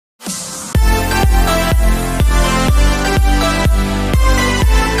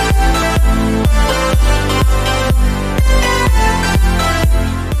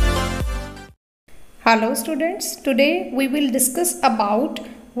Hello students, today we will discuss about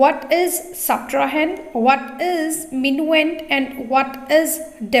what is subtrahend, what is minuend and what is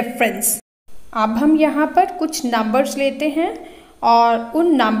difference। अब हम यहाँ पर कुछ numbers लेते हैं और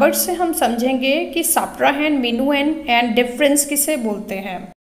उन नंबर्स से हम समझेंगे कि subtrahend, minuend एंड डिफरेंस किसे बोलते हैं।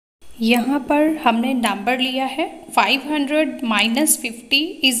 यहाँ पर हमने नंबर लिया है 500 माइनस 50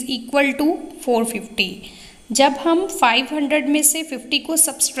 इज इक्वल टू 450। जब हम 500 में से 50 को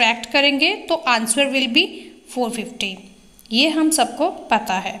सब्सट्रैक्ट करेंगे तो आंसर विल बी 450। ये हम सबको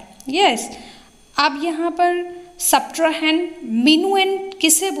पता है। यस अब यहाँ पर सबट्राहेंड, minuend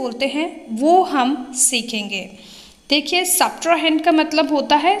किसे बोलते हैं वो हम सीखेंगे। देखिए सबट्राहेंड का मतलब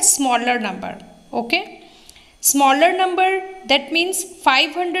होता है smaller number. Okay, smaller number that means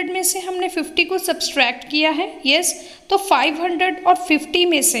 500 में से हमने 50 को सब्सट्रैक्ट किया है। यस तो 500 और 50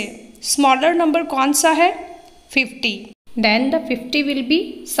 में से स्मॉलर नंबर कौन सा है? 50। Then the 50 will be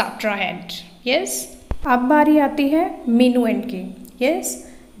subtrahend। Yes अब बारी आती है minuend की। यस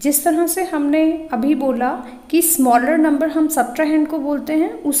जिस तरह से हमने अभी बोला कि स्मॉलर नंबर हम subtrahend को बोलते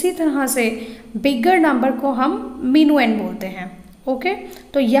हैं, उसी तरह से बिगर नंबर को हम minuend बोलते हैं। ओके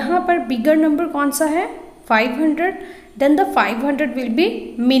तो यहाँ पर बिगर नंबर कौन सा है? 500। Then the 500 will be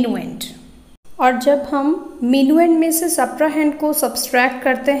minuend। और जब हम minuend में से subtrahend को सब्सट्रैक्ट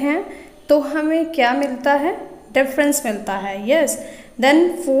करते हैं तो हमें क्या मिलता है? डिफरेंस मिलता है। Yes then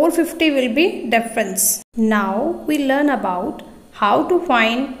 450 will be difference. Now we learn about how to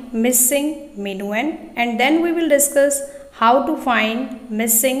find missing minuend and then we will discuss how to find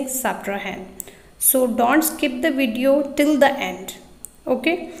missing subtrahend। So don't skip the video till the end.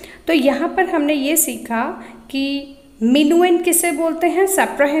 Okay तो यहाँ पर हमने ये सीखा कि minuend किसे बोलते हैं,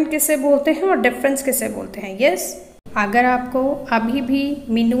 subtrahend किसे बोलते हैं और डिफरेंस किसे बोलते हैं। यस अगर आपको अभी भी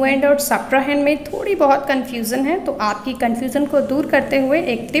minuend और subtrahend में थोड़ी बहुत कन्फ्यूज़न है तो आपकी कन्फ्यूज़न को दूर करते हुए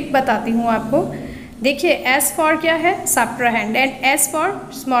एक टिप बताती हूँ आपको। देखिए S फॉर क्या है? subtrahend and S for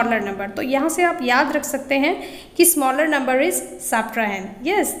smaller number. तो यहाँ से आप याद रख सकते हैं कि smaller number is subtrahend।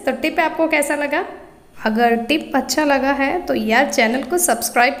 Yes तो टिप आपको कैसा लगा? अगर टिप अच्छा लगा है तो यार चैनल को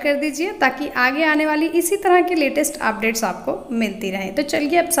सब्सक्राइब कर दीजिए ताकि आगे आने वाली इसी तरह की लेटेस्ट अपडेट्स आपको मिलती रहें। तो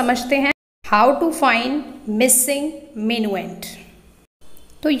चलिए अब समझते हैं how to find missing minuend।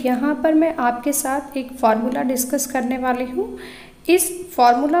 तो यहाँ पर मैं आपके साथ एक फार्मूला डिस्कस करने वाली हूँ। इस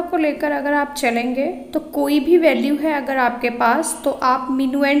फार्मूला को लेकर अगर आप चलेंगे तो कोई भी वैल्यू है अगर आपके पास तो आप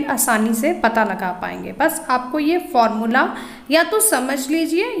minuend आसानी से पता लगा पाएंगे। बस आपको ये फार्मूला या तो समझ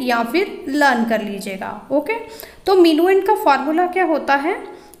लीजिए या फिर लर्न कर लीजिएगा। ओके तो minuend का फार्मूला क्या होता है?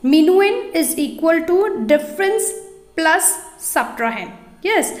 minuend is equal to difference plus subtrahend।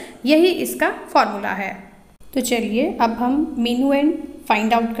 Yes यही इसका फॉर्मूला है। तो चलिए अब हम minuend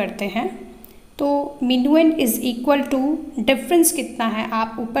फाइंड आउट करते हैं। तो minuend is equal to difference कितना है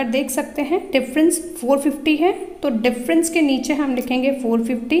आप ऊपर देख सकते हैं, डिफरेंस 450 है तो डिफरेंस के नीचे हम लिखेंगे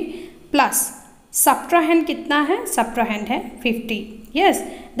 450 प्लस subtrahend कितना है? subtrahend है 50। Yes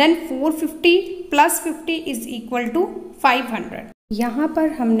then 450 plus 50 is equal to 500। यहाँ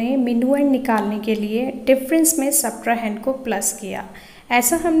पर हमने minuend निकालने के लिए डिफरेंस में subtrahend को प्लस किया।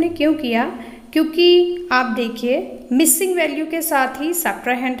 ऐसा हमने क्यों किया? क्योंकि आप देखिए मिसिंग वैल्यू के साथ ही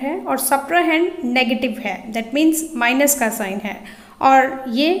subtrahend है और subtrahend नेगेटिव है, दैट मीन्स माइनस का साइन है और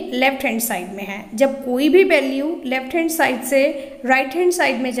ये लेफ्ट हैंड साइड में है। जब कोई भी वैल्यू लेफ्ट हैंड साइड से राइट हैंड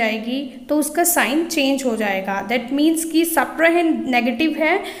साइड में जाएगी तो उसका साइन चेंज हो जाएगा। दैट मीन्स कि subtrahend नेगेटिव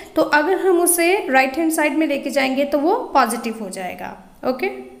है तो अगर हम उसे राइट हैंड साइड में लेके जाएंगे तो वो पॉजिटिव हो जाएगा।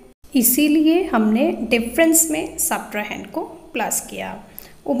 ओके इसीलिए हमने डिफरेंस में subtrahend को प्लस किया।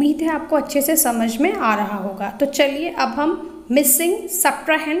 उम्मीद है आपको अच्छे से समझ में आ रहा होगा। तो चलिए अब हम मिसिंग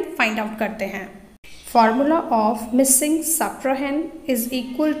subtrahend फाइंड आउट करते हैं। Formula of missing subtrahend is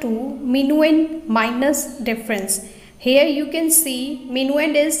equal to minuend minus difference. Hair you can see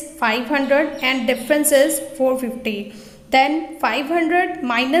minuend is 500 and difference is 450। Then 500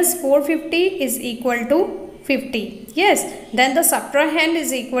 minus 450 is equal to 50। Yes then the subtrahend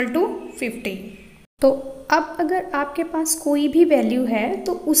is equal to 50। तो अब अगर आपके पास कोई भी value है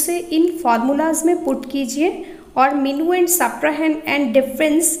तो उसे इन formulas में पुट कीजिए और minuend, subtrahend and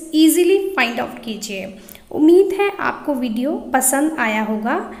difference easily find out कीजिए। उम्मीद है आपको वीडियो पसंद आया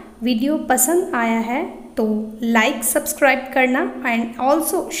होगा। वीडियो पसंद आया है तो लाइक, सब्सक्राइब करना एंड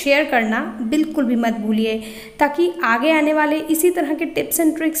ऑल्सो शेयर करना बिल्कुल भी मत भूलिए ताकि आगे आने वाले इसी तरह के टिप्स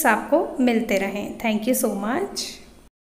एंड ट्रिक्स आपको मिलते रहें। Thank you so much.